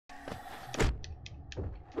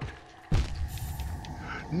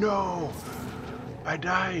No! I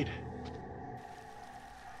died!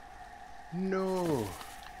 No!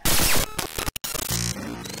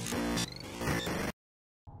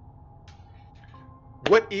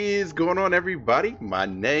 What is going on, everybody? My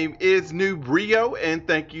name is Noobrio, and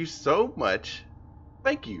thank you so much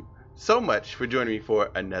for joining me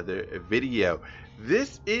for another video.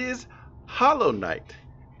 This is Hollow Knight,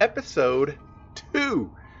 episode 2.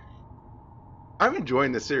 I'm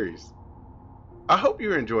enjoying the series. I hope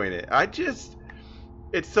you're enjoying it.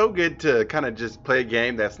 It's so good to kind of just play a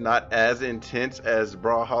game that's not as intense as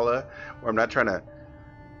Brawlhalla, where I'm not trying to,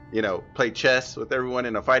 play chess with everyone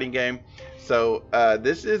in a fighting game. So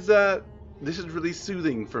this is really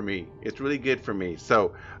soothing for me. It's really good for me.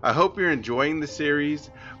 So I hope you're enjoying the series.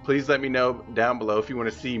 Please let me know down below if you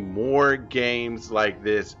want to see more games like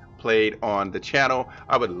this played on the channel.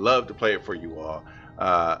 I would love to play it for you all.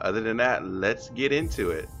 Other than that, let's get into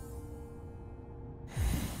it.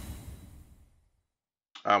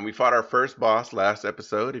 We fought our first boss last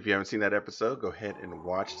episode. If you haven't seen that episode, go ahead and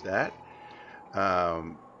watch that.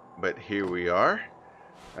 But here we are.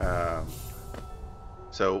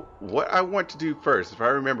 So what I want to do first, if I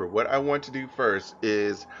remember, what I want to do first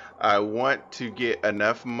is I want to get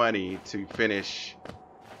enough money to finish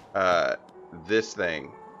this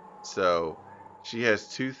thing. So she has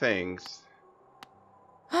two things.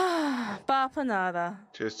 Bapanada.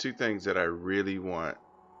 She has two things that I really want.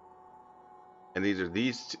 And these are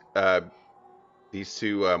these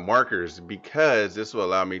two markers, because this will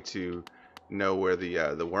allow me to know where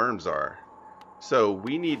the worms are. So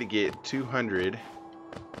we need to get $200,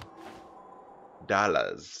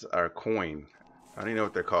 our coin. I don't even know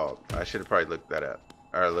what they're called. I should have probably looked that up,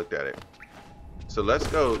 or looked at it. So let's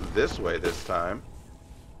go this way this time.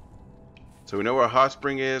 So we know where hot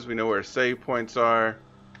spring is. We know where save points are,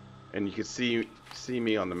 and you can see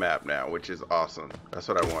me on the map now, which is awesome. That's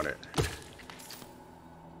what I wanted.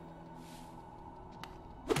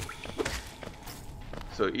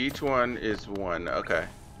 So each one is one. Okay.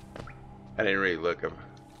 I didn't really look at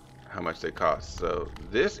how much they cost. So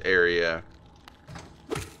this area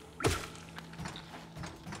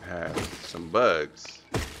has some bugs.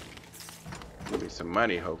 Give me some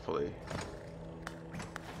money, hopefully.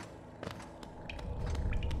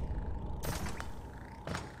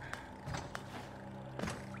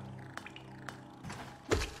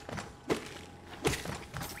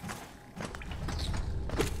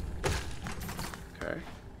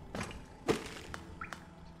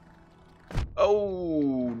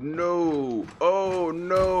 Oh no! Oh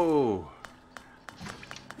no!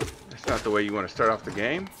 That's not the way you want to start off the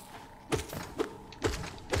game.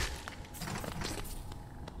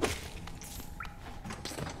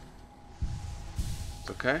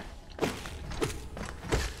 It's okay.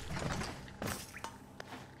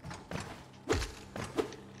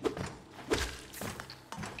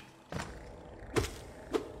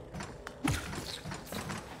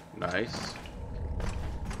 Nice.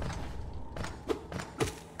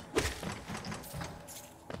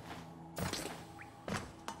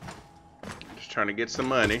 Trying to get some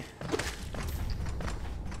money.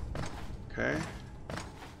 Okay.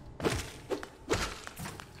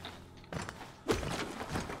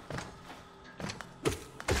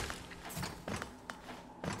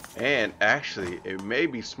 And actually, it may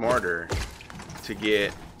be smarter to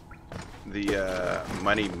get the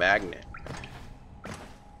money magnet.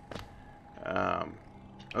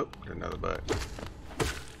 Oh, another bug.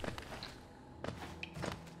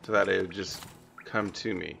 So that it would just come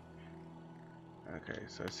to me. Okay,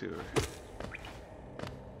 so I see what.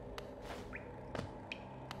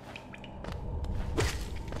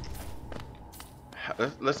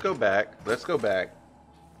 Let's go back. Let's go back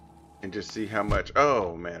and just see how much.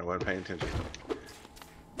 Oh man, I wasn't paying attention.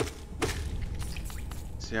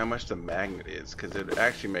 See how much the magnet is, because it would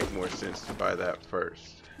actually make more sense to buy that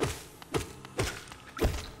first.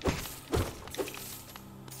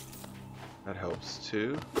 That helps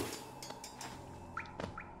too.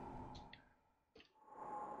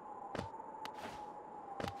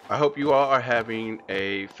 I hope you all are having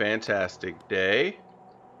a fantastic day.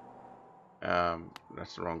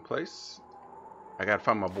 That's the wrong place. I gotta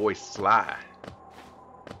find my boy Sly.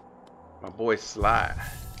 My boy Sly.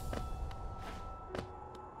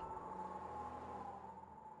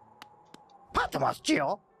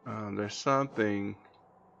 There's something.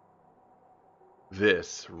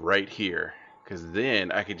 This right here, because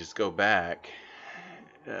then I could just go back.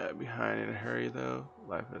 Behind in a hurry though.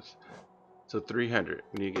 Life is. So 300.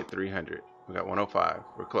 We need to get 300. We got 105.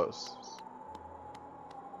 We're close.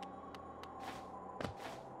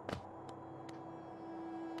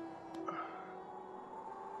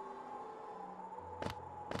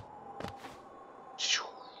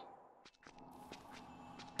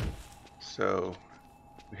 So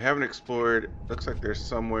we haven't explored. Looks like there's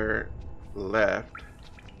somewhere left.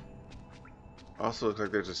 Also looks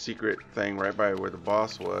like there's a secret thing right by where the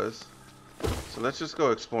boss was. So let's just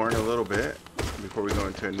go exploring a little bit before we go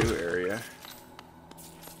into a new area.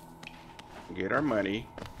 Get our money.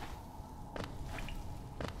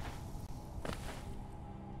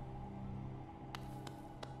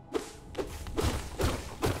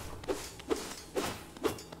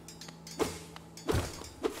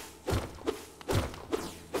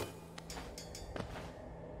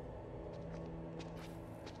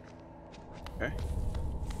 Okay.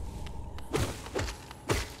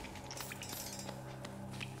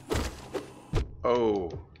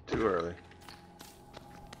 Oh, too early.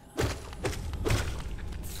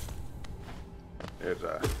 There's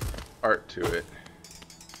a art to it.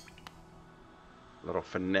 A little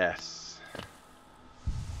finesse.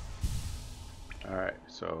 Alright,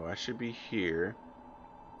 so I should be here.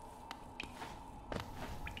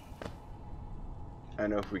 I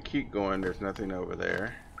know if we keep going, there's nothing over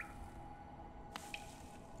there.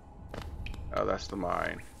 Oh, that's the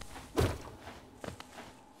mine.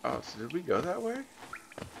 Oh, so did we go that way?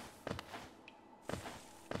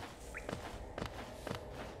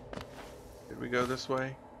 Did we go this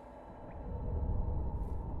way?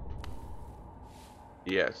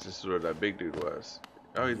 Yes, this is where that big dude was.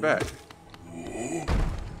 Oh, he's back.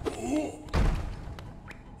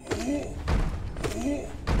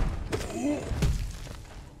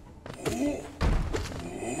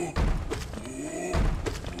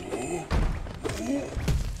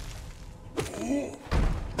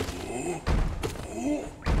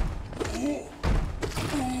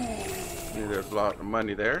 There's a lot of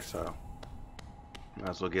money there, so might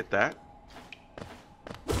as well get that.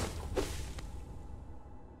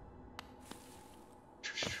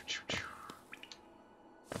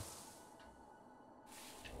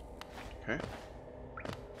 Okay.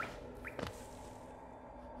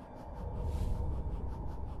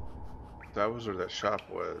 That was where that shop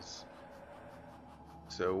was.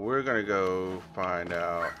 So we're gonna go find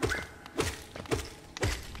out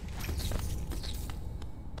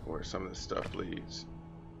where some of this stuff leads.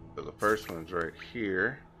 So the first one's right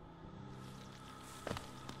here.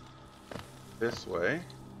 This way.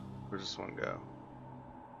 Where's this one go?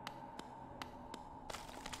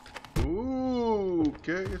 Ooh,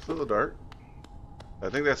 okay, it's a little dark. I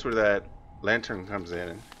think that's where that lantern comes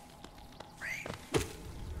in,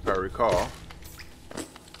 if I recall.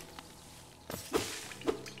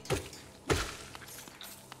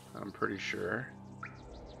 I'm pretty sure.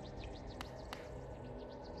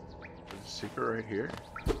 There's a secret right here.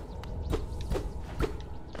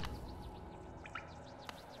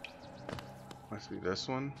 Must be this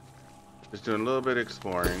one. Just doing a little bit of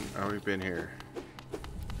exploring. Oh, we've been here.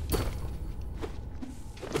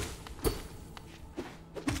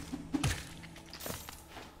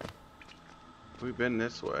 We've been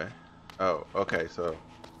this way. Oh, okay, so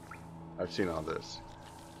I've seen all this.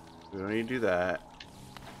 We don't need to do that.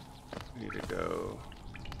 We need to go.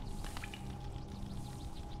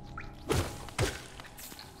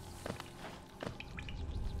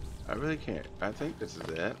 I really can't. I think this is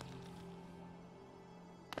it.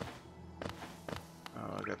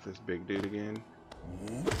 Oh, I got this big dude again.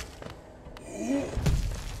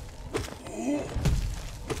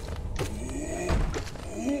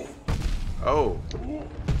 Oh.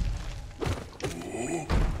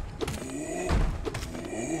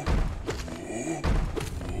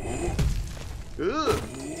 Ugh.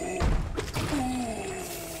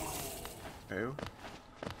 Ew.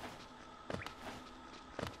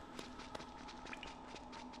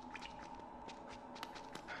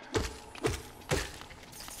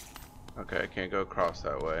 Okay, I can't go across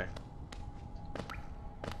that way.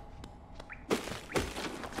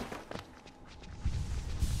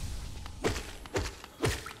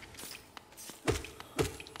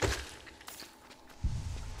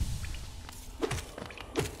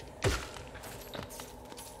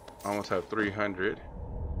 Almost have 300.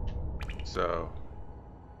 So,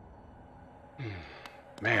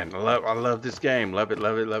 man, I love this game. Love it,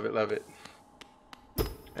 love it, love it, love it.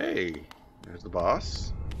 Hey, there's the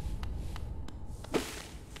boss.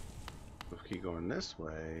 Let's keep going this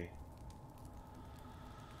way.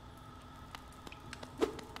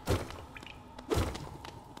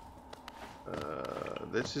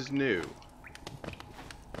 This is new.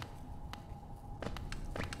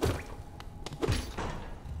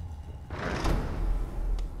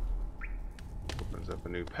 Opens up a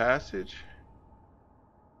new passage.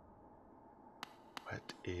 What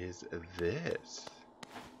is this?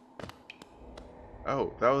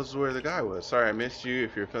 Oh, that was where the guy was. Sorry I missed you.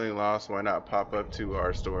 If you're feeling lost, why not pop up to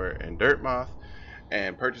our store in Dirtmoth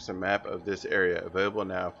and purchase a map of this area, available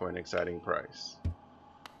now for an exciting price.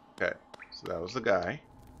 Okay, so that was the guy.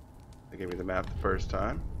 They gave me the map the first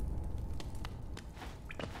time.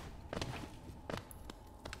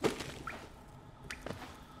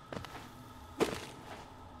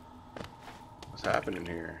 What's happening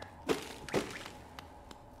here?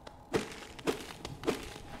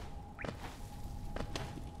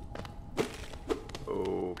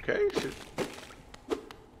 Okay,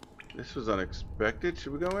 this was unexpected.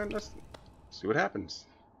 Should we go in? Let's see what happens.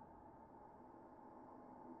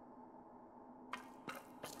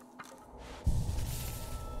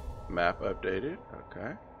 Map updated.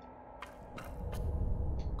 Okay.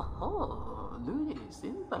 Oh,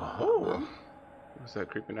 what's that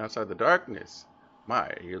creeping outside the darkness?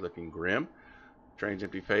 My, you're looking grim. Strange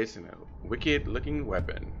empty face and a wicked looking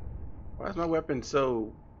weapon. Why is my weapon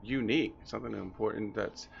so unique? Something important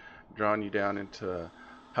that's drawn you down into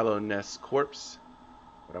Hollow Nest's corpse?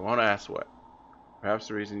 But I won't ask what. Perhaps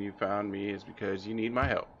the reason you found me is because you need my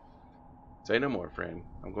help. Say no more, friend.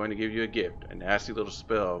 I'm going to give you a gift, a nasty little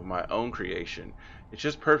spell of my own creation. It's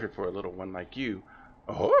just perfect for a little one like you.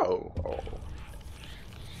 Oh.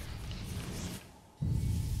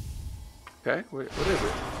 Okay, what is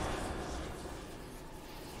it?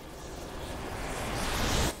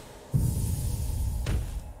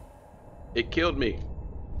 It killed me.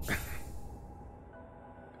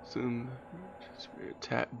 Soon,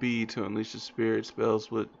 tap B to unleash the spirit spells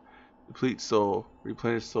with deplete soul,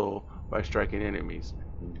 replenish soul by striking enemies.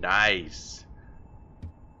 Nice.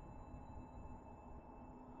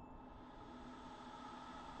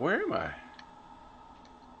 Where am I?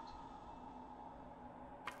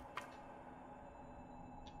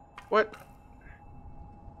 What?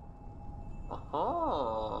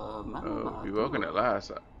 Oh, you've woken at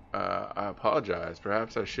last. I apologize.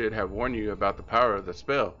 Perhaps I should have warned you about the power of the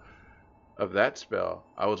spell. Of that spell.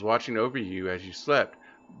 I was watching over you as you slept,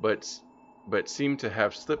 but seemed to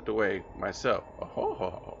have slipped away myself.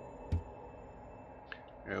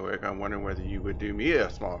 Anyway, I'm wondering whether you would do me a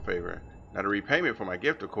small favor. Not a repayment for my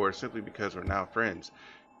gift, of course, simply because we're now friends.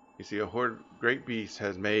 You see, a horde of great beast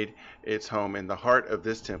has made its home in the heart of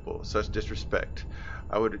this temple. Such disrespect.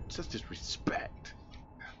 I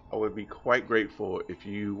would be quite grateful if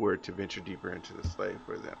you were to venture deeper into the slave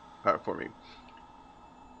for me.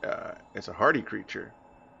 It's a hardy creature,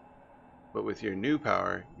 but with your new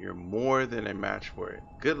power, you're more than a match for it.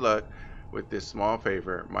 Good luck with this small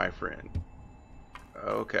favor, my friend.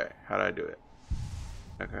 Okay, how do I do it?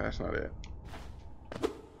 Okay, that's not it.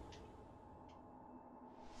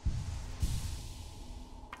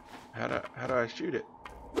 How do I shoot it?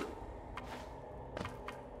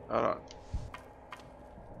 Hold on.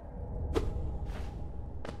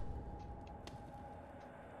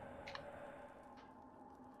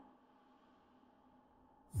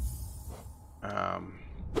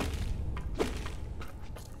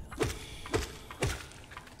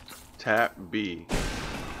 Tap B.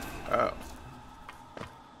 Oh.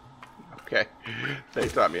 Okay. They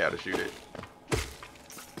taught me how to shoot it.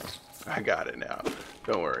 I got it now.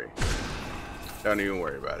 Don't worry. Don't even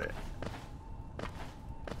worry about it.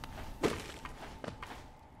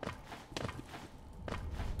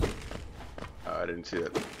 Oh, I didn't see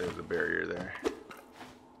that there's a barrier there.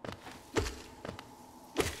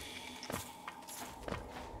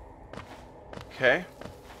 Okay.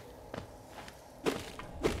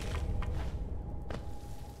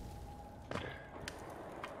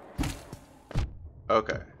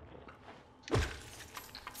 Okay.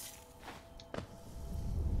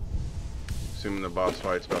 Assuming the boss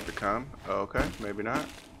fight's about to come. Okay, maybe not.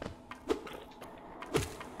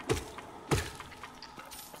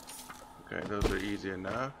 Okay, those are easy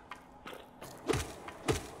enough.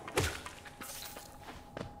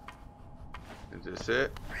 Is this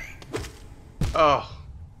it? Oh.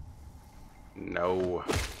 No.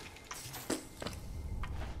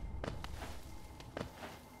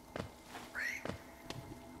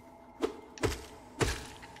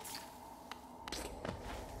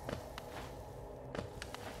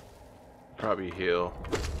 Probably heal.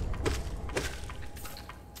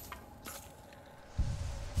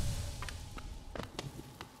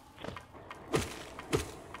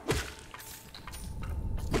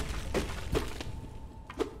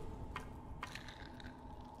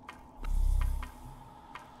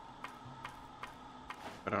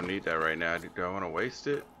 I don't need that right now. Do I want to waste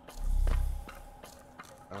it?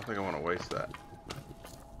 I don't think I want to waste that.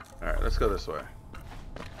 Alright, let's go this way.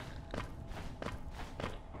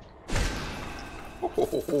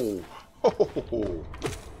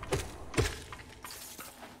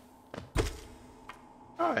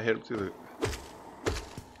 I hit him through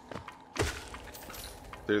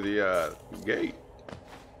the gate,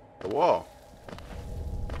 the wall.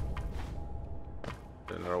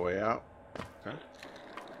 Another way out. Okay.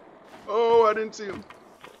 Oh, I didn't see him.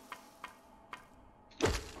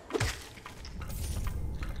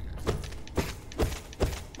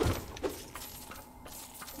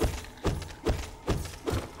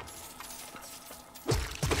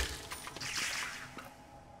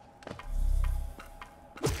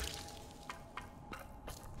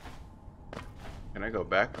 Can I go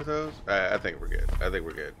back for those? I think we're good. I think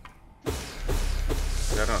we're good.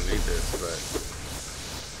 I don't need this,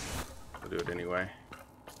 but I'll do it anyway.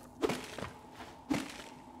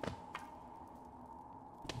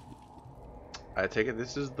 I take it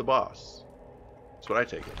this is the boss. That's what I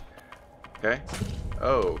take it. Okay.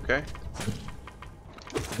 Oh, okay.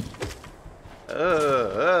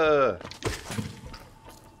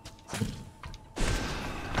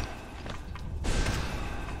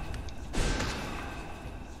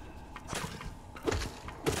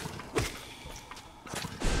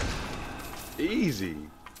 Easy.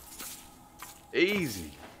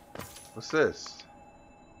 Easy. What's this?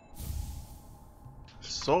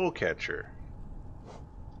 Soul catcher.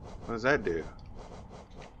 What does that do?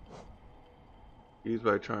 Used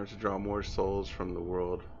by trying to draw more souls from the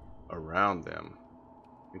world around them.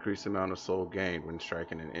 Increase the amount of soul gained when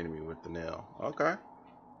striking an enemy with the nail. Okay.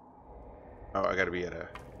 Oh, I gotta be at a...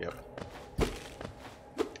 Yep.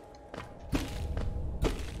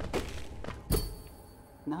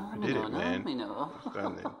 I did it, man.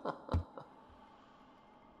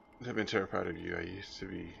 I've been terrified of you. I used to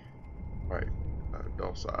be quite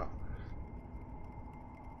docile.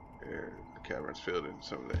 The caverns filled in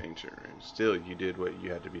some of the ancient rooms. Still, you did what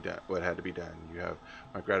had to be done. What had to be done. You have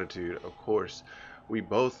my gratitude. Of course, we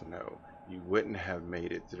both know you wouldn't have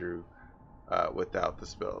made it through without the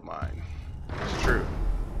spell of mine. It's true.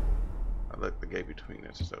 Look, the gate between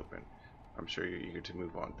us is open. I'm sure you're eager to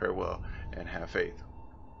move on. Farewell, and have faith.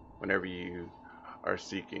 Whenever you are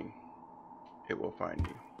seeking, it will find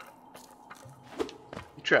you.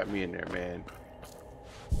 You trapped me in there, man.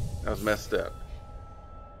 That was messed up.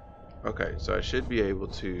 Okay, so I should be able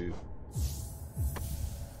to...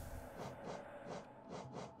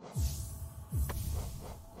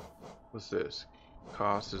 What's this?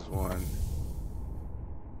 Cost is 1.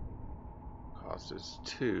 Cost is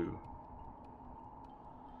 2.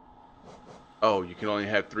 Oh, you can only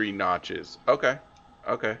have 3 notches. Okay.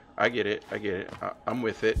 Okay, I get it. I get it. I'm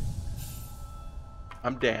with it.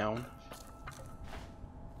 I'm down.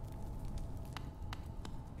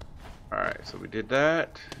 Alright, so we did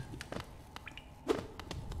that.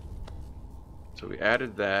 So we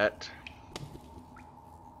added that.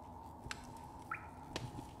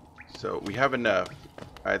 So we have enough.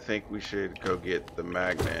 I think we should go get the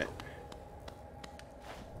magnet.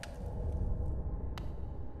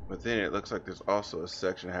 But then it looks like there's also a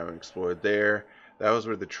section I haven't explored there. That was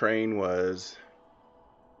where the train was.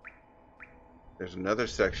 There's another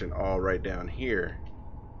section all right down here.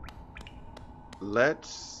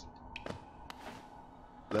 Let's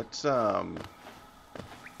I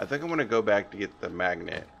think I'm gonna go back to get the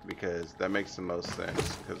magnet because that makes the most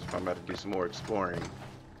sense. Because if I'm about to do some more exploring,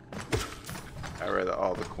 I'd rather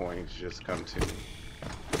all the coins just come to me.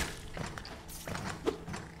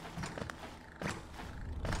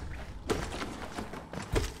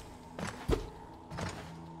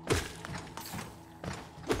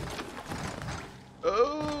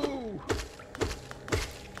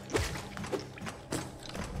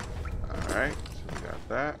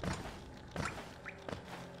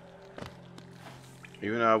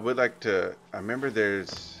 Even though I would like to, I remember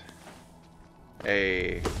there's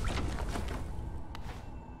a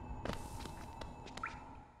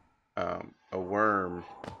worm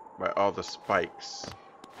by all the spikes.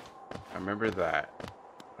 I remember that.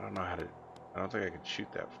 I don't know how to, I don't think I can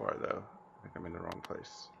shoot that far though. I think I'm in the wrong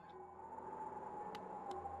place.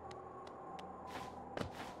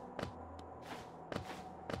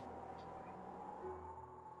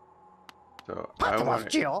 So I want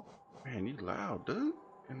to... Man, you loud, dude.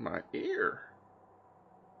 In my ear.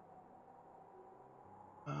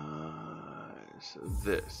 So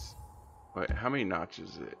this. Wait, how many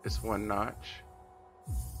notches is it? It's 1 notch.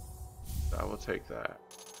 So I will take that.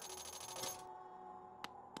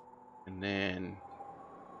 And then...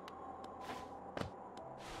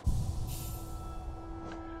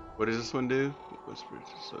 What does this one do? Whispers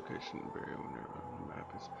this location and barrier whenever on the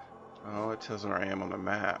map is... Oh, it tells me where I am on the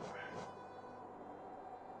map.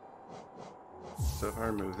 So if I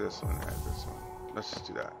remove this one and add this one, let's just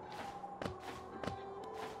do that.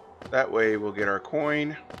 That way we'll get our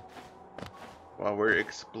coin while we're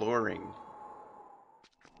exploring.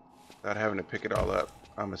 Without having to pick it all up,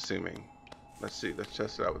 I'm assuming. Let's see, let's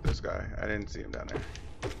test it out with this guy. I didn't see him down there.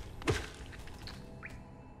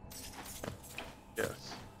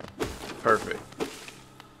 Yes. Perfect.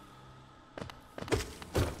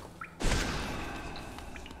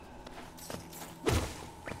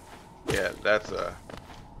 Yeah, that's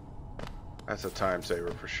a time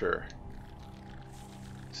saver for sure.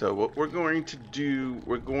 So what we're going to do,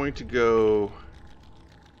 we're going to go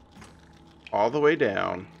all the way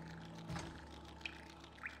down.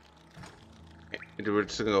 We're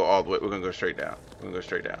just gonna go all the way. We're gonna go straight down. We're gonna go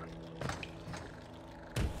straight down.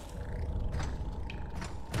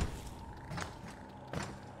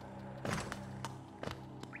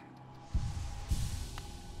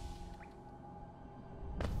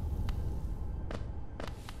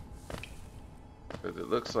 Because it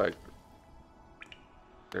looks like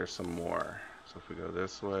there's some more. So if we go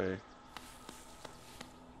this way.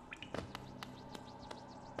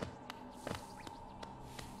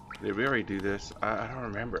 Did we already do this? I don't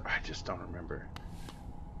remember. I just don't remember.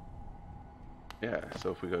 Yeah,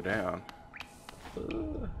 so if we go down.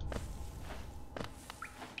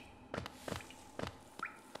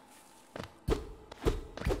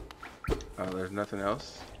 Oh, there's nothing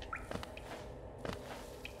else?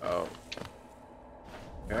 Oh.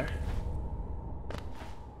 Okay.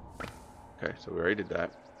 Okay, so we already did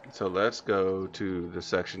that. So let's go to the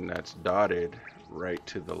section that's dotted right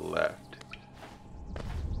to the left.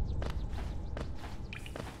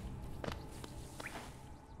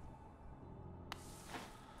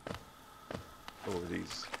 Over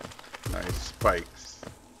these nice spikes.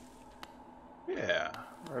 Yeah,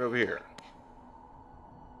 right over here.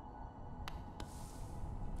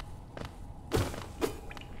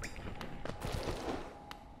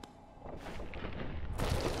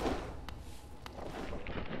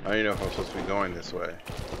 I don't even know if I'm supposed to be going this way.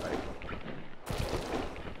 Like,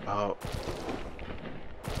 oh.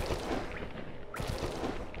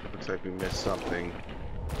 Looks like we missed something.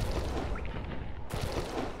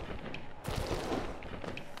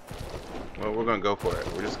 Well, we're gonna go for it.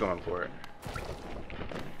 We're just going for it.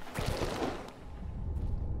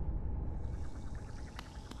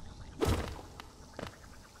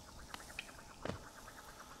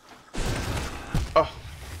 Oh.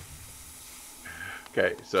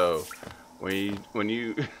 Okay, so when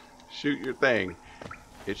you shoot your thing,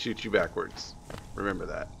 it shoots you backwards. Remember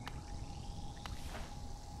that.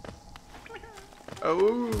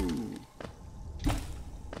 Oh.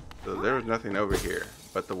 So there was nothing over here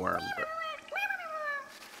but the worm. But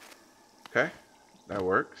okay, that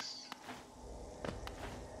works.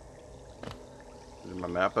 Did my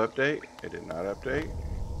map update? It did not update.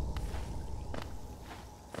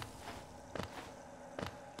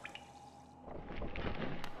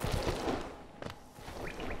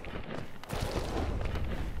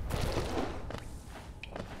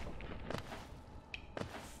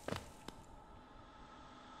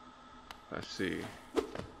 Let's see.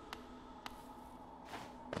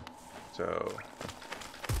 So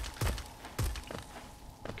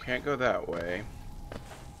can't go that way.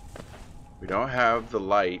 We don't have the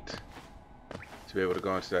light to be able to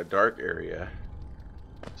go into that dark area.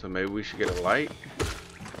 So maybe we should get a light.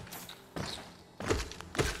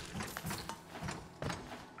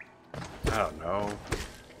 I don't know.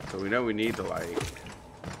 So we know we need the light.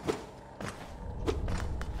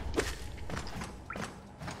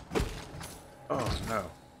 Oh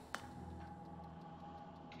no.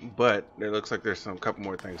 But it looks like there's some couple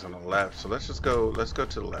more things on the left. So let's go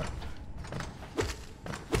to the left.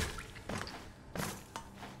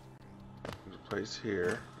 There's a place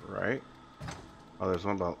here, right? Oh, there's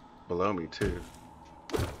one below me too.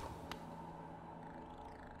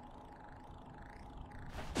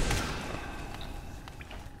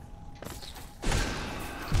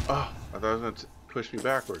 Oh, I thought it was going to push me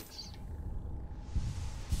backwards.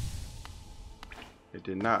 It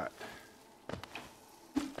did not.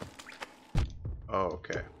 Oh,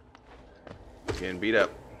 okay. Getting beat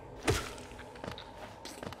up.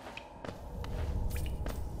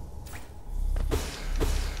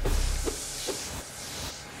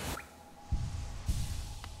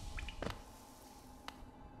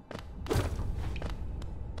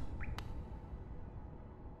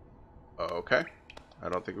 Okay. I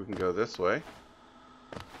don't think we can go this way.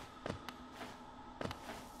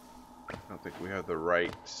 I don't think we have the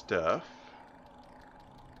right stuff.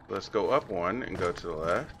 Let's go up one and go to the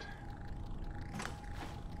left.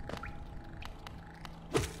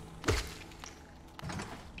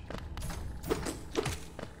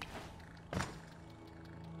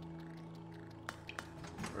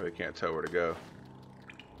 Really can't tell where to go.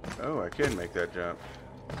 Oh, I can make that jump.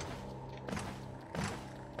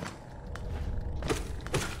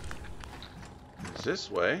 It's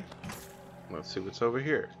this way. Let's see what's over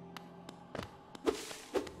here.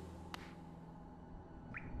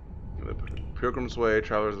 The Pilgrim's Way,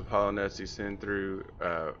 travelers of hollow nests descend through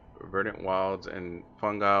verdant wilds and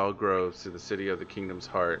fungal groves to the city of the kingdom's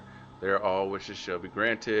heart. There all wishes shall be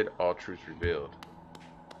granted, all truths revealed.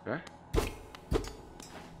 Okay.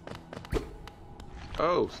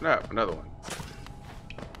 Oh, snap, another one.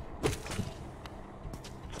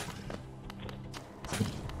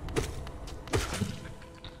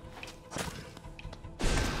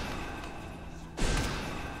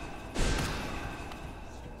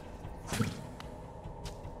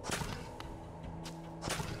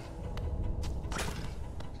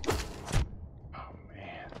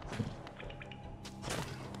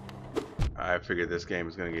 I figured this game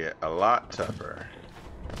is going to get a lot tougher.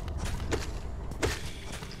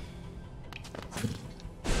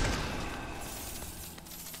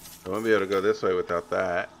 I won't be able to go this way without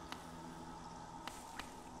that.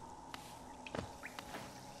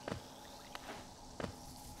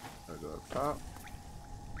 I'll go up top.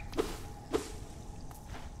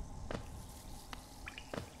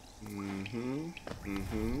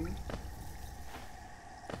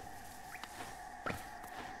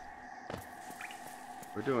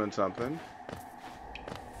 We're doing something.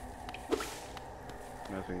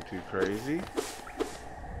 Nothing too crazy.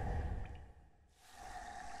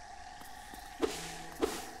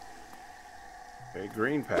 Okay,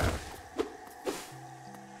 green path.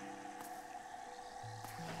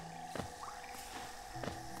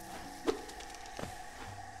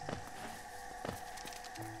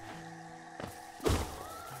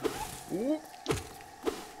 Ooh.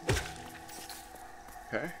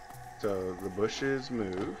 Okay. So the bushes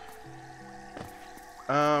move.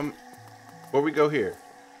 Where we go here?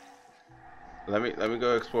 Let me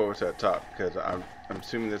go explore what's at top, because I'm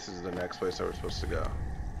assuming this is the next place that we're supposed to go.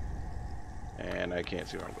 And I can't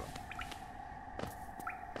see where I'm going.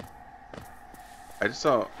 I just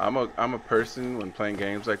saw I'm a person when playing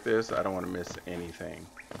games like this, I don't want to miss anything.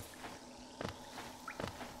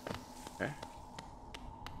 Okay.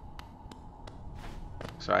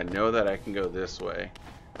 So I know that I can go this way.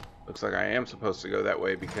 Looks like I am supposed to go that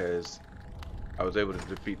way because I was able to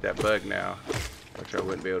defeat that bug now, which I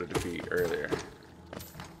wouldn't be able to defeat earlier.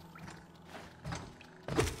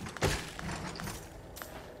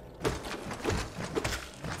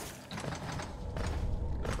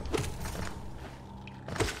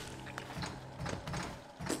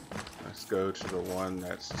 Let's go to the one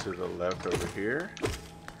that's to the left over here.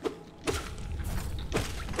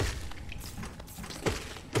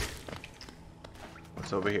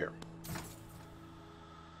 What's over here?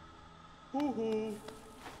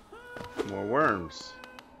 More worms.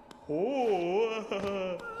 Oh,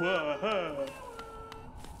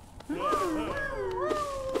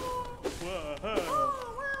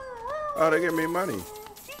 they give me money.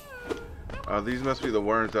 These must be the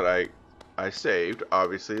worms that I saved.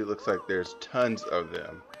 Obviously, it looks like there's tons of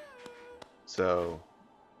them. So,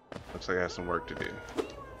 looks like I have some work to do.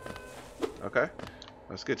 Okay,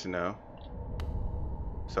 that's good to know.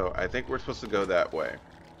 So, I think we're supposed to go that way.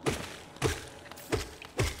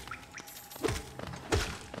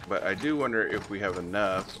 But I do wonder if we have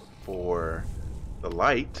enough for the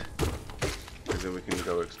light, and then we can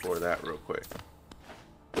go explore that real quick.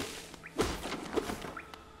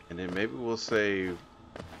 And then maybe we'll save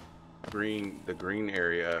the green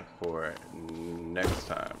area for next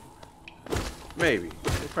time. Maybe.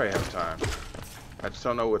 We'll probably have time. I just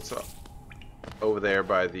don't know what's up over there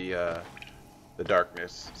by the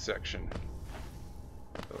darkness section.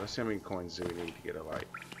 So let's see how many coins do we need to get a light.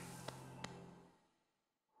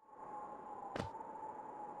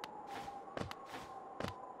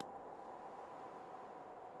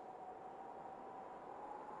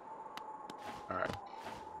 Alright.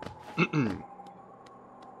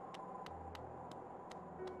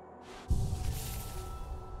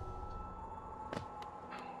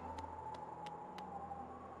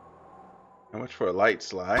 How much for a light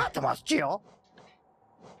slide?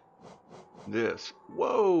 This.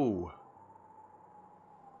 Whoa!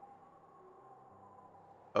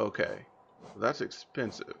 Okay. That's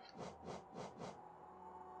expensive.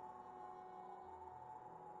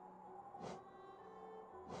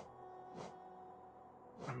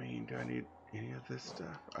 I mean, do I need any of this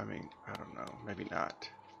stuff? I mean, I don't know. Maybe not.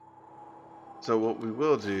 So what we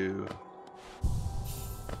will do,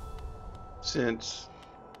 since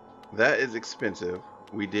that is expensive,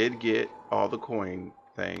 we did get all the coin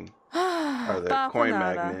thing, or the coin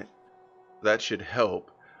magnet. That should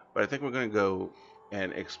help. But I think we're going to go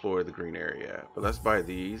and explore the green area. But let's buy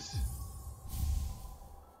these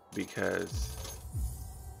because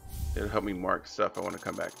it'll help me mark stuff I want to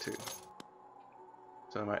come back to.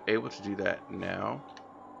 So am I able to do that now?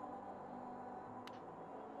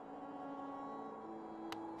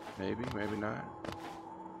 Maybe, maybe not.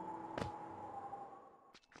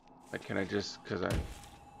 Like, can I just,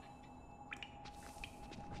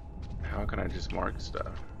 how can I just mark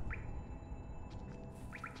stuff?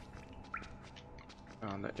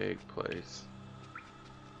 On the egg place.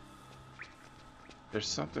 There's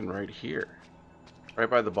something right here. Right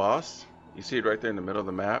by the boss. You see it right there in the middle of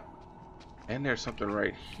the map. And there's something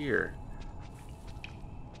right here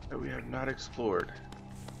that we have not explored.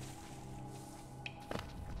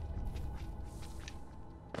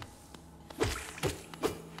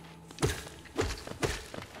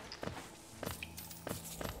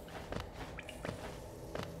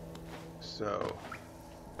 So,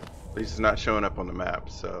 at least it's not showing up on the map,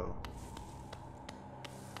 so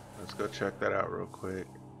let's go check that out real quick.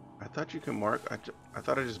 I thought you can mark, I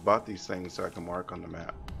thought I just bought these things so I can mark on the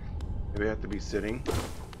map. Maybe I have to be sitting.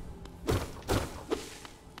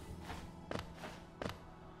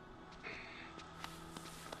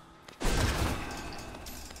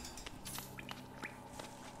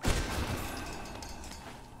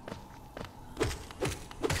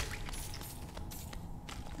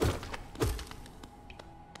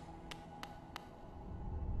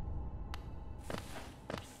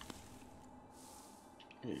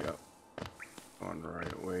 Yep. On the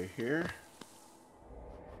right way here.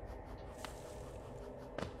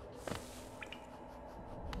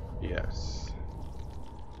 Yes.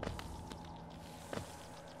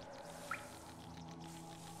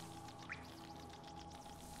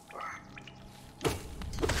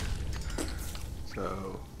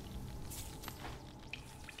 So,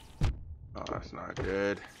 oh, that's not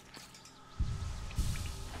good.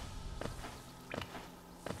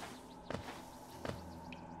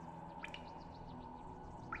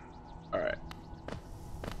 All right.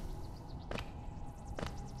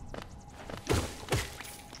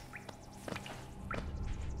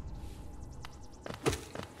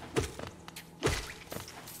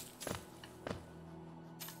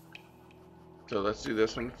 So let's do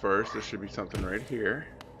this one first. There should be something right here.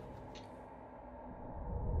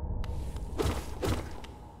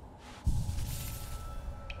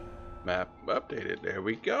 Map updated. There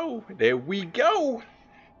we go. There we go.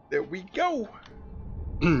 There we go.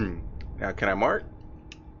 Now can I mark?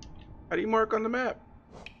 How do you mark on the map?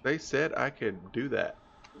 They said I could do that.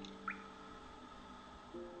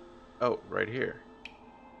 Oh, right here.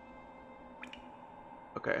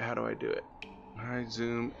 Okay, how do I do it? I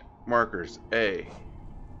zoom markers A.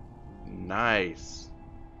 Nice.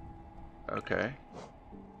 Okay.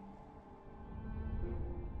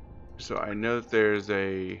 So I know that there's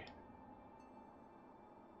a,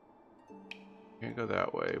 can't go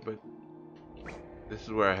that way, but this is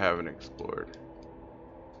where I haven't explored.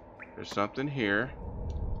 There's something here.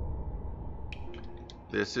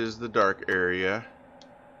 This is the dark area.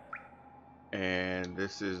 And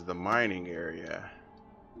this is the mining area.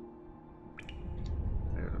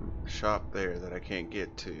 There's a shop there that I can't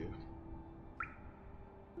get to.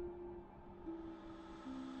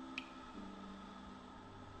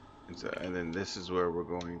 And then this is where we're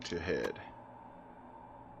going to head.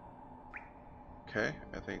 Okay,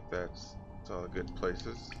 I think that's all the good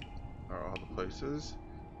places, are all the places.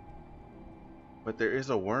 But there is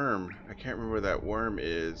a worm. I can't remember where that worm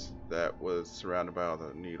is that was surrounded by all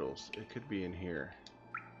the needles. It could be in here.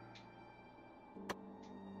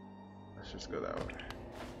 Let's just go that way.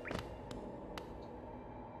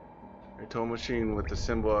 A toll machine with the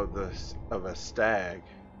symbol of a stag.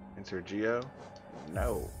 Insert Geo?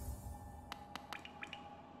 No.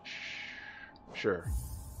 Sure.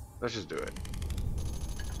 Let's just do it.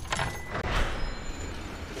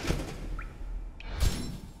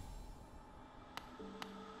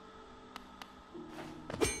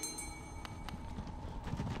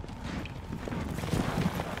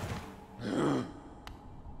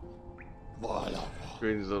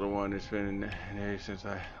 Greetings, little one. It's been an age since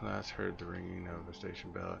I last heard the ringing of the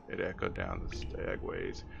station bell. It echoed down the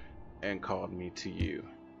stagways and called me to you.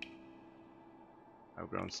 I've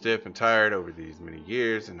grown stiff and tired over these many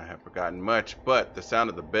years, and I have forgotten much, but the sound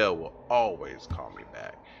of the bell will always call me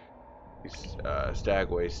back. These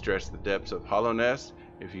stagways stretch the depths of Hollowness.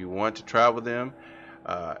 If you want to travel them,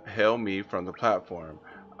 hail me from the platform.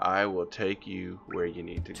 I will take you where you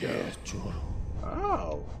need to go.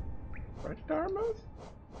 Oh, right to Dartmouth?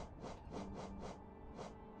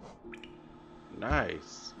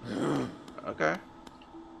 Nice. Okay.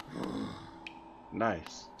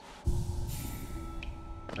 Nice.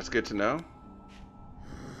 That's good to know.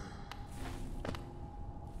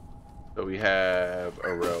 So we have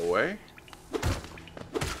a railway.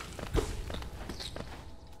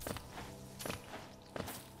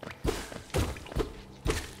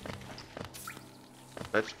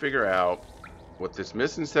 Let's figure out what this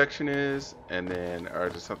missing section is, and then, or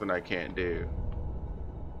is it something I can't do?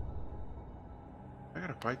 I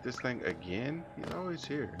gotta fight this thing again? He's always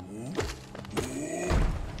here.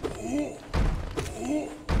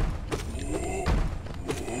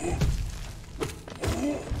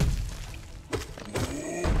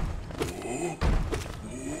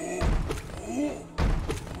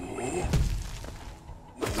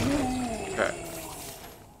 Okay.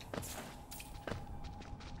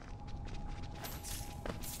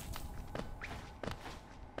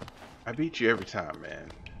 I beat you every time, man.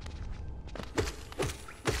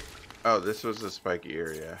 Oh, this was a spiky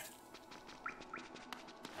area.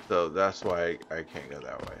 So that's why I can't go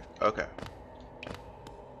that way. Okay.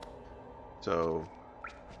 So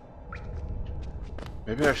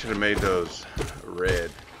maybe I should have made those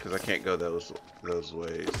red, because I can't go those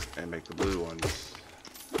ways, and make the blue ones.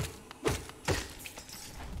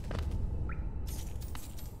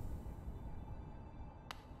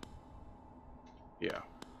 Yeah.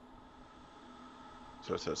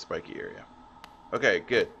 So it's a spiky area. Okay,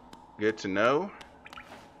 good. Good to know.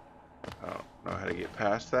 I don't know how to get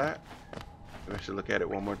past that. Maybe I should look at it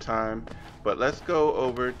one more time. But let's go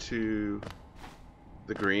over to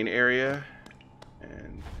the green area.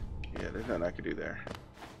 And yeah, there's nothing I could do there.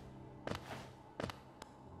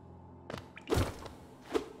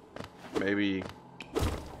 Maybe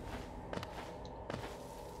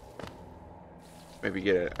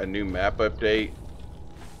get a new map update.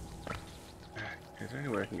 Is there any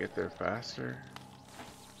way I can get there faster?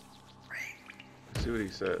 Let's see what he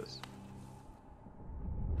says.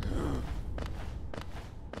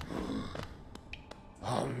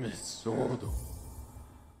 Let's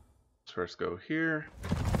first go here.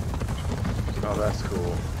 Oh, that's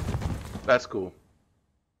cool. That's cool.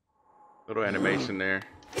 Little animation there.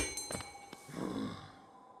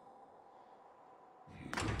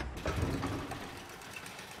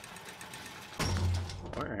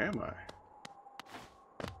 Where am I?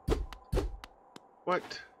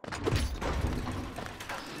 What?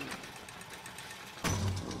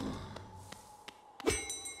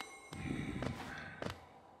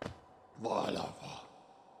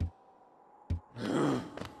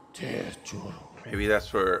 Maybe that's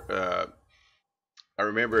for I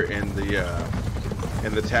remember in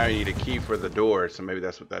the town you need a key for the door, so maybe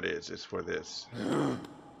that's what that is. It's for this.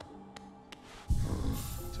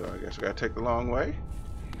 So I guess we gotta take the long way,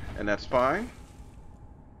 and that's fine.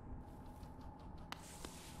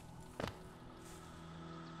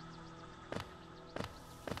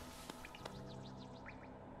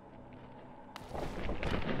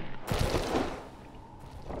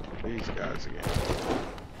 These guys again.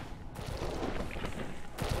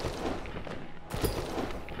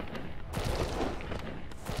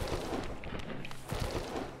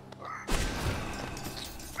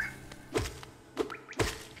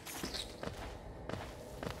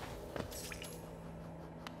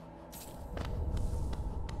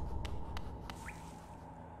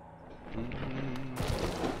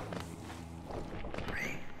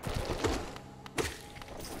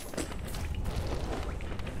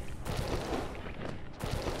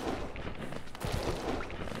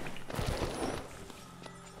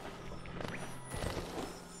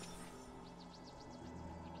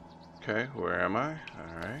 Okay, where am I?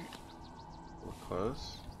 Alright. We're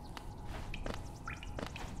close.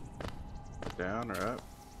 Down or up?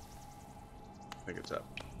 I think it's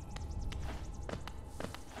up.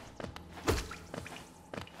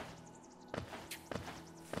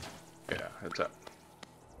 Yeah, it's up.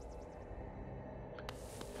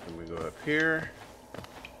 Then we go up here.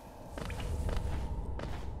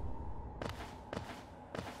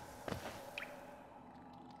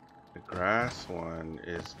 Grass one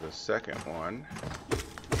is the second one.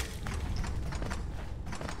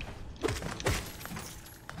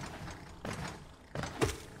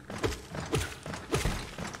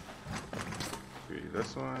 See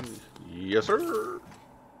this one? Yes, sir.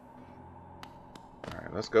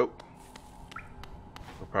 Alright, let's go.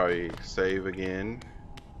 We'll probably save again.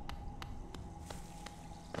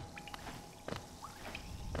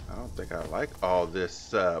 I don't think I like all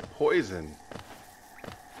this poison.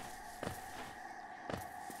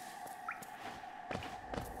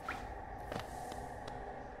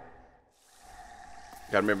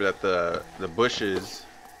 Gotta remember that the bushes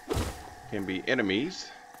can be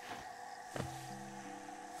enemies.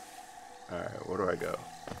 Alright, where do I go?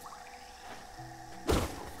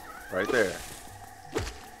 Right there.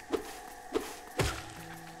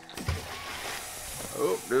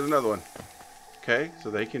 Oh, there's another one. Okay, so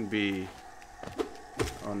they can be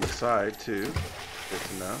on the side too. Good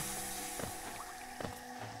to know.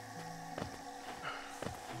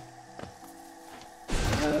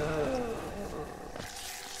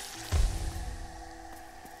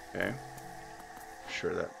 Okay.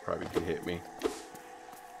 Sure, that probably can hit me.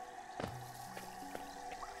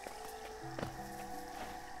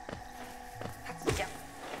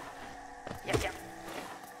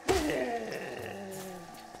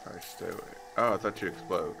 Alright, stay away. Oh, I thought you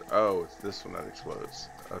explode. Oh, it's this one that explodes.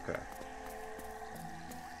 Okay.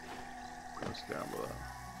 What's down below?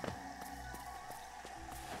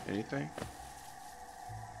 Anything?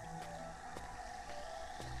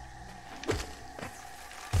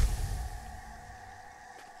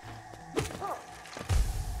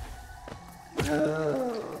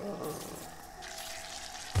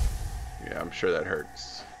 Yeah, I'm sure that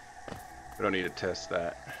hurts. We don't need to test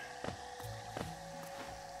that.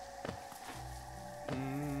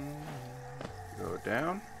 Go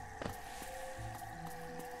down.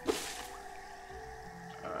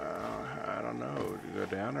 I don't know. Do you go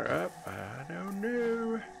down or up? I don't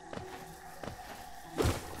know.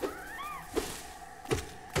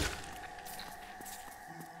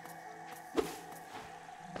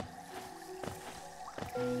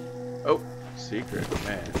 Oh, secret,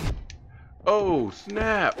 man. Oh,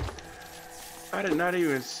 snap! I did not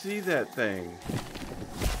even see that thing.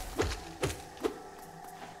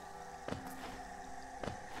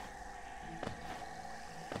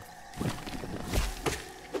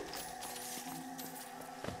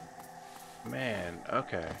 Man,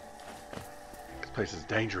 okay. This place is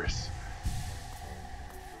dangerous.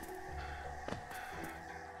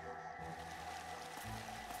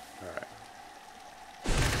 Alright.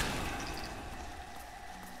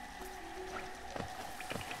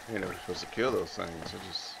 I ain't never supposed to kill those things. It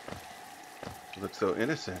just looks so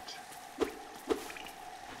innocent.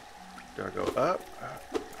 Do I go up?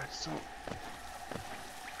 I just don't.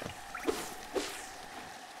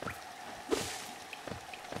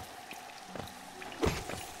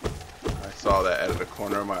 I saw that out of the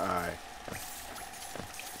corner of my eye.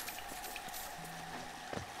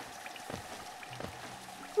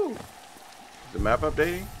 Ooh. Is the map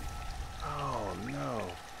updating? Oh no.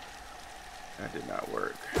 That did not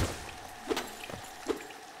work.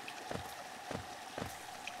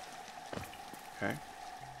 Okay.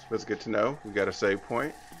 That's good to know. We got a save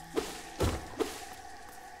point.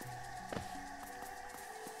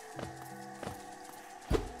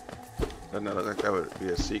 Doesn't that look like that would be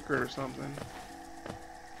a secret or something?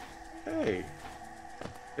 Hey,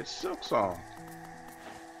 it's Silk Song.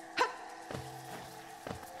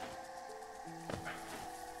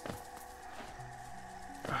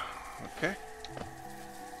 Okay.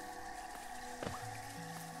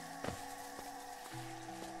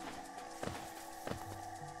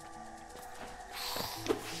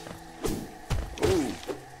 Ooh.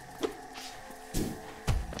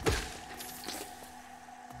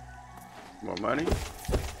 More money.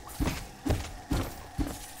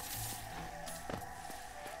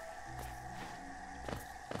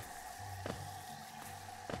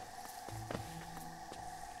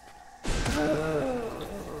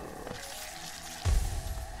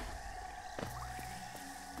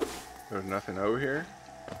 There's nothing over here.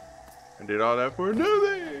 I did all that for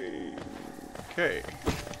nothing. Okay.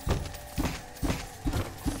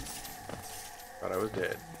 Thought I was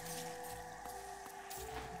dead.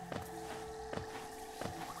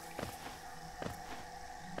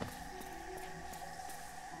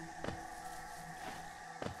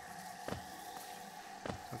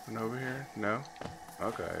 Nothing over here? No?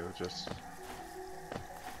 Okay, it was just...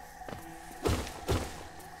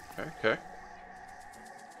 Okay.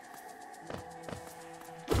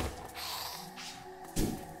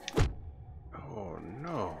 Oh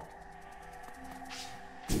no.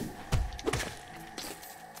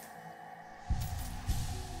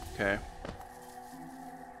 Okay.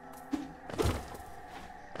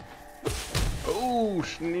 Oh,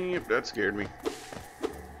 snap. That scared me.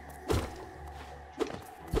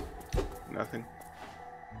 Nothing.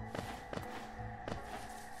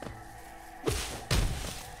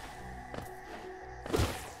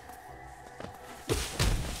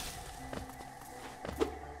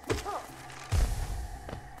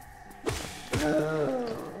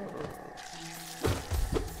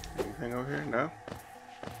 Anything over here? No?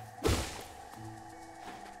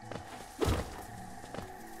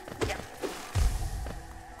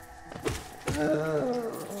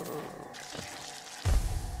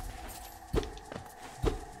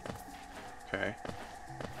 Okay.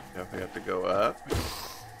 Yep. I have to go up.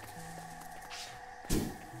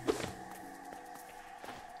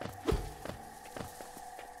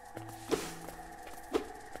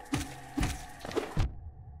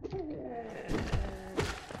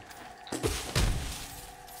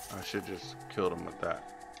 I should just killed him with that.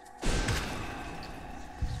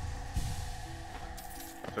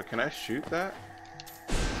 So can I shoot that?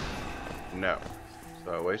 No.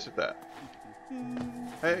 So I wasted that.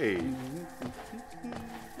 Hey.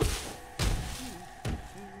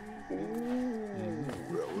 Ooh,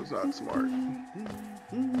 that was not smart.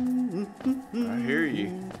 I hear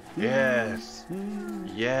you. Yes.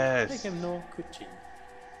 Yes.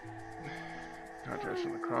 Contrast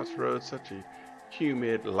from the crossroads, such a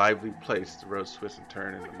humid, lively place. The roads twist and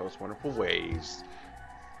turn in the most wonderful ways.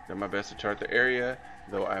 Done my best to chart the area,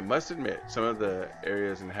 though I must admit some of the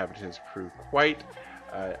area's inhabitants prove quite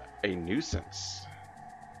a nuisance.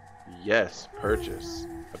 Yes, purchase.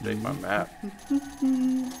 Update my map.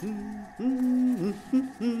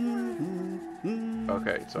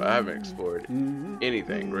 Okay, so I haven't explored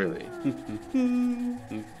anything really.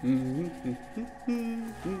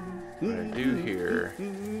 What I do here.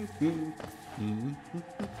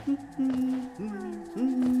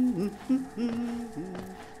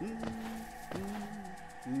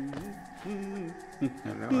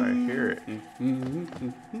 I know I hear it.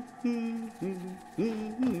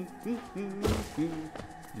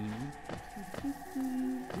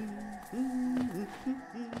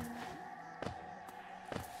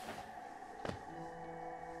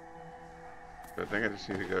 I think I just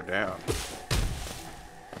need to go down.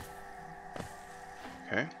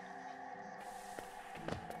 Okay.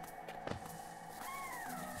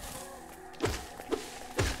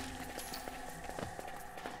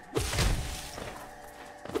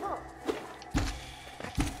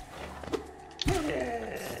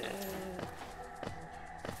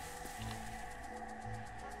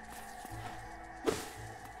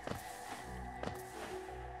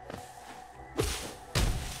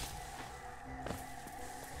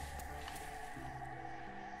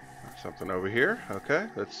 Something over here. Okay,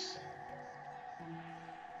 let's.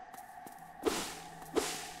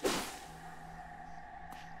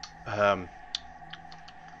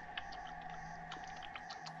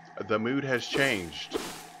 The mood has changed.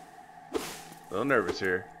 A little nervous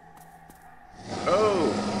here.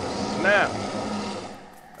 Oh, snap!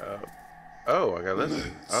 Oh, I gotta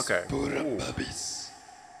listen. Okay.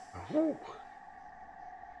 Ooh.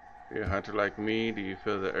 You're a hunter like me. Do you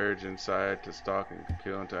feel the urge inside to stalk and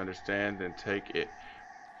kill and to understand? Then take it.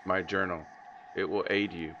 My journal. It will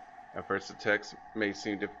aid you. At first the text may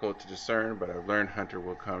seem difficult to discern, but I've learned hunter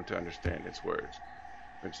will come to understand its words.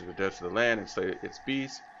 Venture the depths of the land and slay its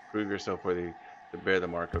beasts. Prove yourself worthy to bear the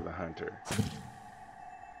mark of the hunter.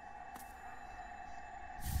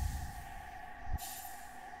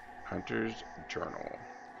 Hunter's journal.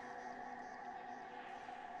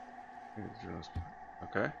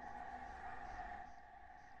 Okay.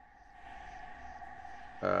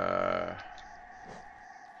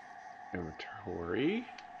 Inventory.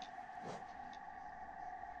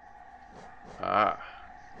 Ah,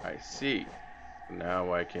 I see.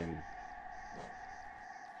 Now I can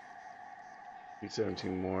need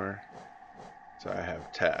 17 more. So I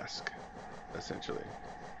have task, essentially.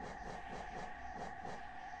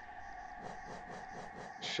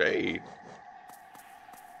 Shade.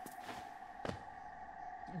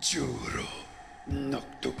 Juro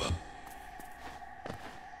Noctuba.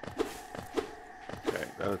 Okay,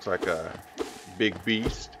 that looks like a big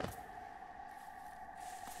beast.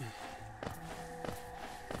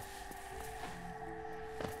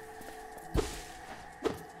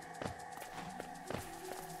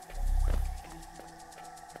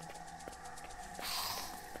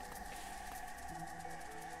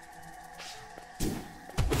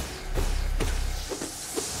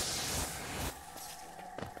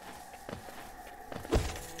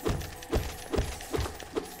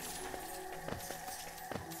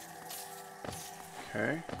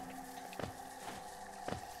 Okay.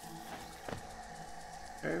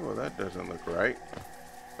 Okay, well that doesn't look right.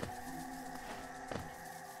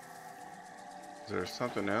 Is there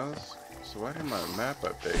something else? So why did my map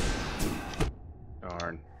update?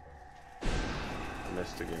 Darn. I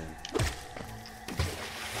missed again.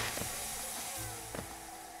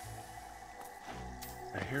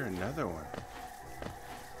 I hear another one.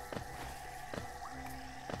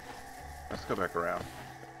 Let's go back around.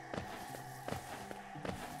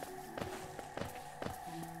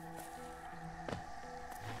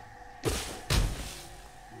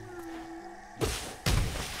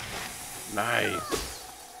 Nice.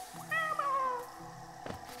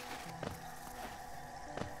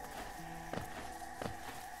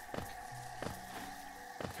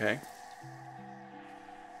 Okay.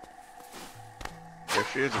 There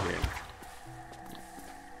she is again.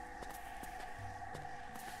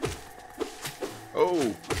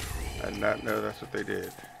 Oh! I did not know that's what they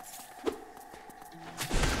did.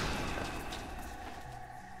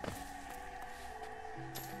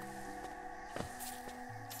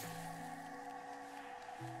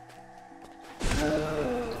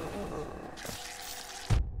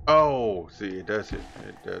 Oh, see, it does hit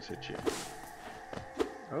you.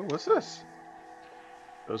 Oh, what's this?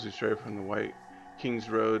 Those who stray from the White King's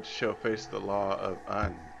Road shall face the law of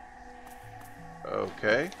Un.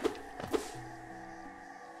 Okay.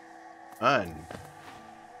 Un.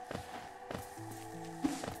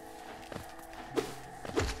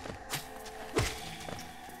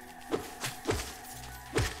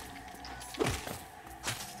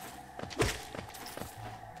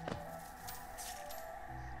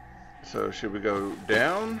 So should we go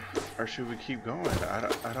down or should we keep going?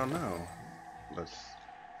 I don't know. Let's.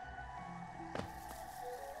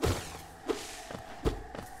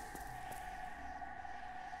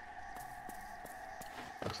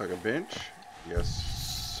 Looks like a bench. Yes,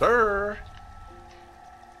 sir.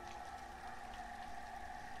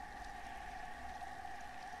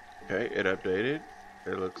 Okay, it updated.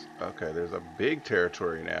 It looks okay. There's a big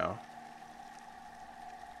territory now.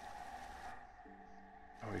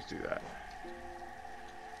 Always do that.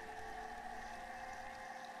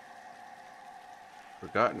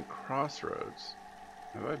 Forgotten Crossroads.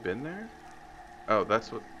 Have I been there? Oh,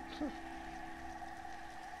 that's what.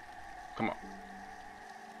 Come on.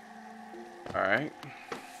 Alright.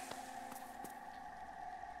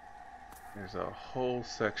 There's a whole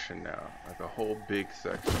section now. Like a whole big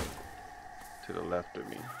section to the left of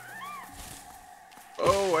me.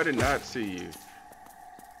 Oh, I did not see you.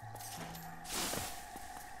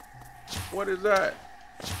 What is that?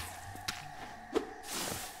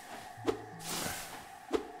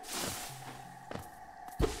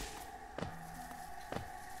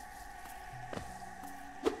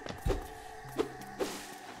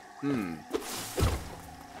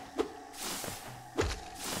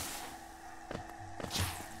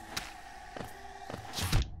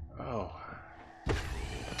 Oh.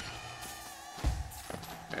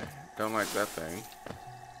 Okay, don't like that thing.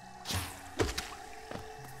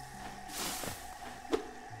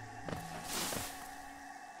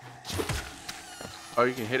 Oh,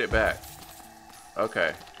 you can hit it back.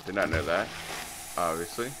 Okay, did not know that,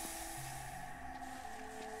 obviously.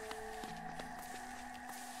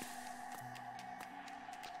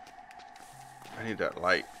 I need that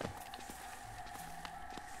light.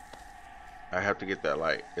 I have to get that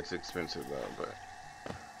light. It's expensive though, but.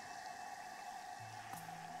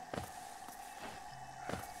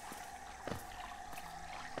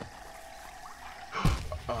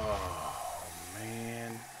 Oh,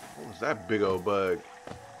 man. What was that big old bug?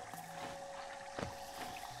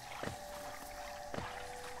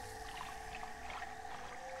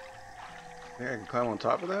 Think I can climb on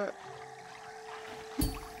top of that?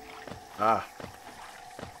 Ah.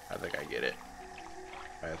 I think I get it.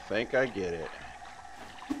 I think I get it.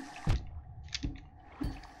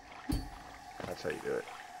 That's how you do it.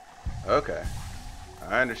 Okay.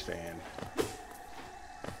 I understand.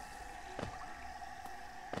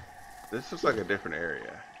 This looks like a different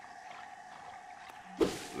area.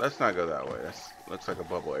 Let's not go that way. That looks like a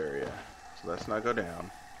bubble area. So let's not go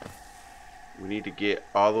down. We need to get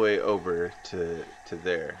all the way over to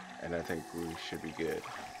there. And I think we should be good.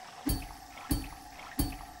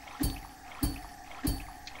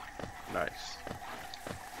 Nice.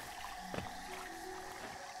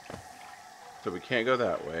 So we can't go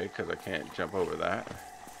that way because I can't jump over that.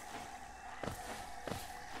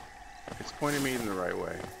 It's pointing me in the right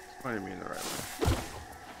way. It's pointing me in the right way.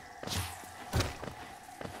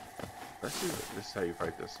 Let's see if this is how you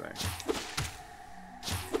fight this thing.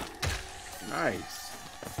 Nice.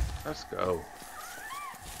 Let's go.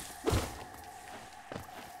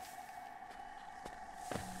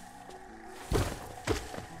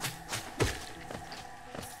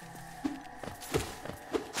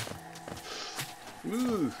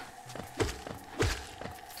 Move.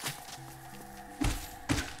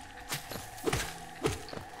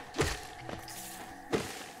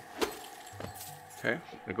 Okay,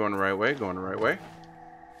 they're going the right way, going the right way.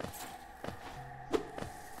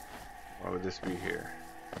 Why would this be here?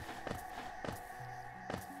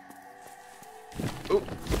 Oh,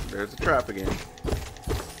 there's a trap again.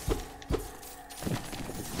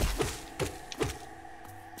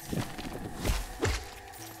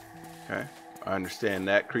 Okay, I understand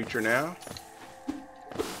that creature now.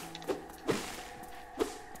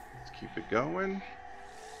 Let's keep it going.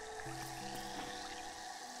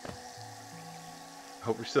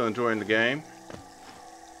 Hope you're still enjoying the game.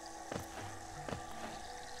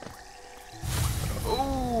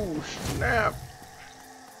 Oh, snap.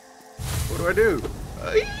 What do I do?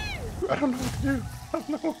 I don't know what to do. I don't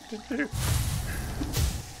know what to do.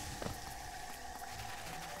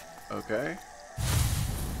 Okay.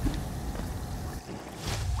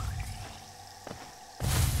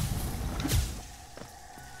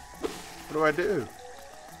 What do I do?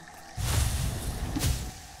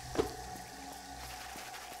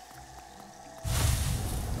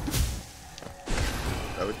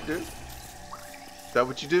 Is that what you do? Is that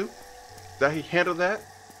what you do? Did he handle that?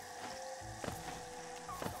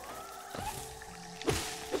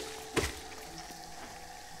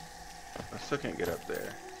 I still can't get up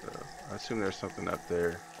there, so I assume there's something up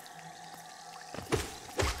there.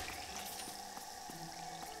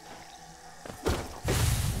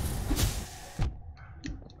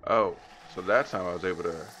 Oh, so that's how I was able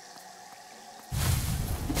to...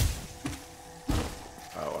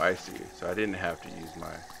 Oh, I see. So I didn't have to use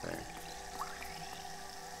my thing.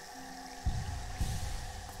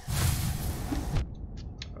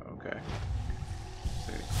 Okay.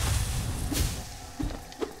 Let's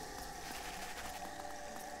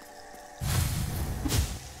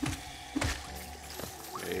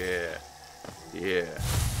see. Yeah. Yeah.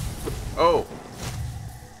 Oh!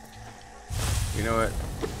 You know what?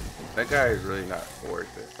 That guy is really not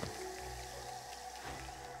worth it.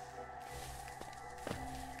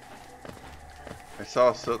 I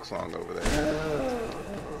saw Silksong over there.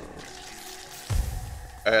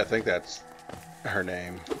 I think that's her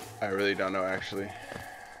name. I really don't know actually.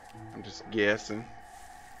 I'm just guessing.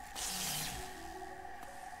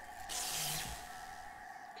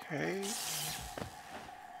 Okay.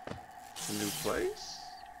 It's a new place.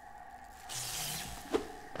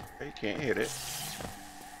 Okay, you can't hit it.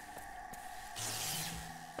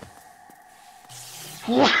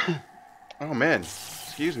 Oh man,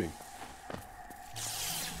 excuse me.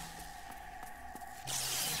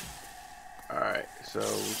 Alright, so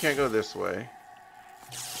we can't go this way.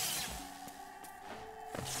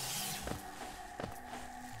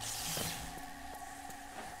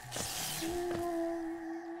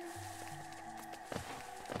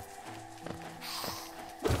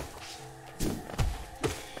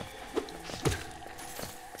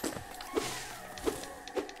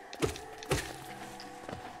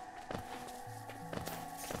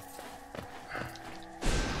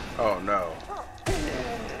 Oh no.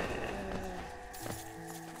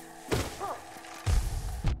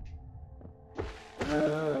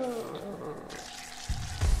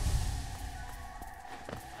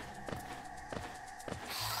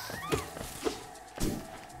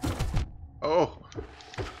 Oh.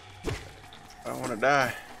 I don't want to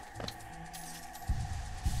die.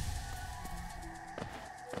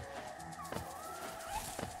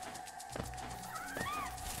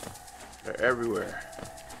 They're everywhere.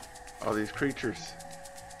 All these creatures.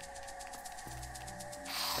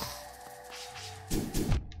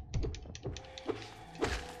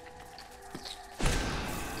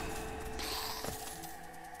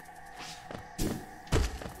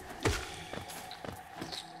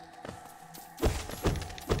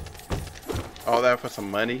 All that for some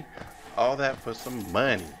money? All that for some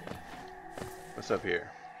money. What's up here?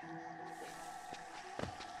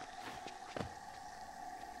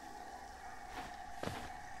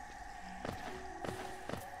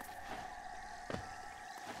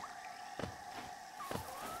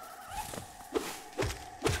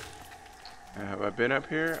 Have I been up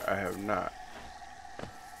here? I have not.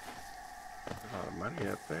 There's a lot of money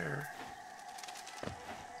up there.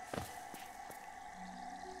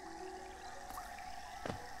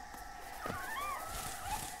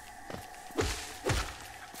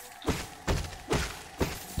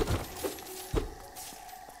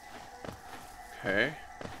 Okay.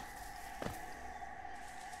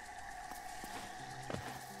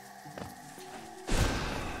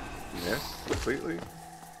 Yes, completely.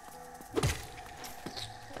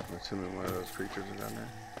 I'm assuming one of those creatures is down there.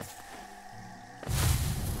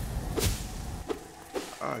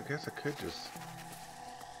 Oh, I guess I could just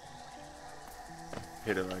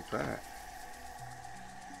hit it like that.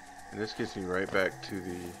 And this gets me right back to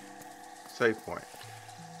the save point.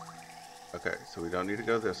 Okay, so we don't need to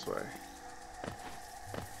go this way.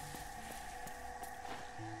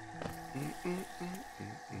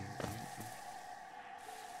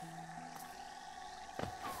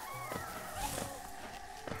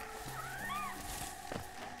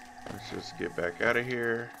 Let's just get back out of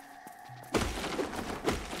here.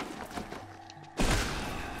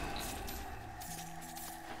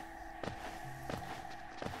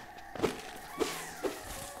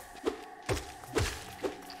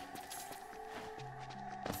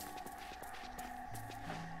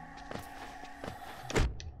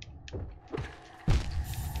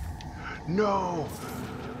 No!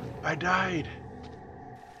 I died!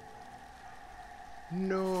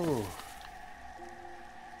 No!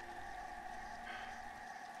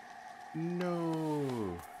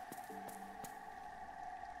 No!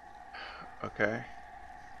 Okay.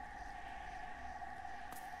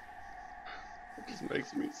 It just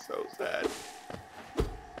makes me so sad.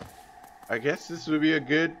 I guess this would be a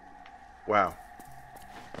good, wow,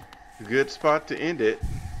 a good spot to end it.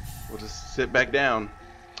 We'll just sit back down.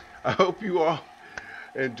 I hope you all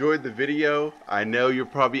enjoyed the video. I know you're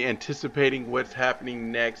probably anticipating what's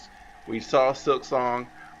happening next. We saw Silk Song.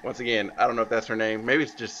 Once again, I don't know if that's her name. Maybe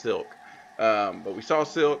it's just Silk. But we saw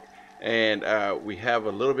Silk, and we have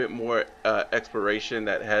a little bit more exploration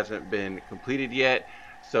that hasn't been completed yet.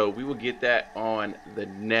 So we will get that on the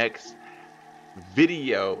next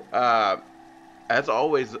video. As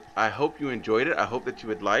always, I hope you enjoyed it. I hope that you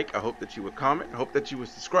would like. I hope that you would comment. I hope that you would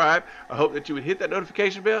subscribe. I hope that you would hit that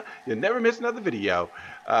notification bell. You'll never miss another video.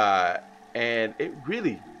 And it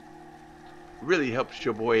really, really helps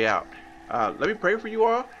your boy out. Let me pray for you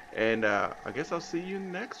all, and I guess I'll see you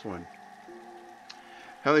in the next one.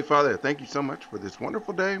 Heavenly Father, thank you so much for this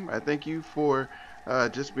wonderful day. I thank you for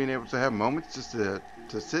just being able to have moments just to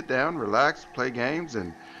sit down, relax, play games,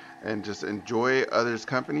 and just enjoy others'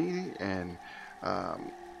 company. And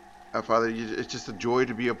Father, it's just a joy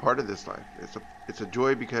to be a part of this life. It's a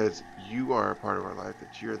joy because you are a part of our life,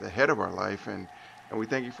 that you're the head of our life, and we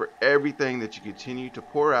thank you for everything that you continue to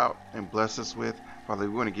pour out and bless us with. Father,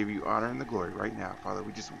 we want to give you honor and the glory right now. Father,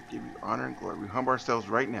 we just want to give you honor and glory. We humble ourselves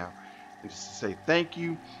right now and just to say thank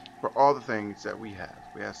you for all the things that we have.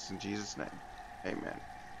 We ask in Jesus' name. Amen.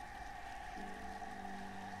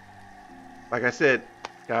 Like I said,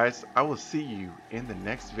 guys, I will see you in the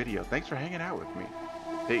next video. Thanks for hanging out with me.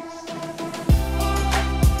 Peace.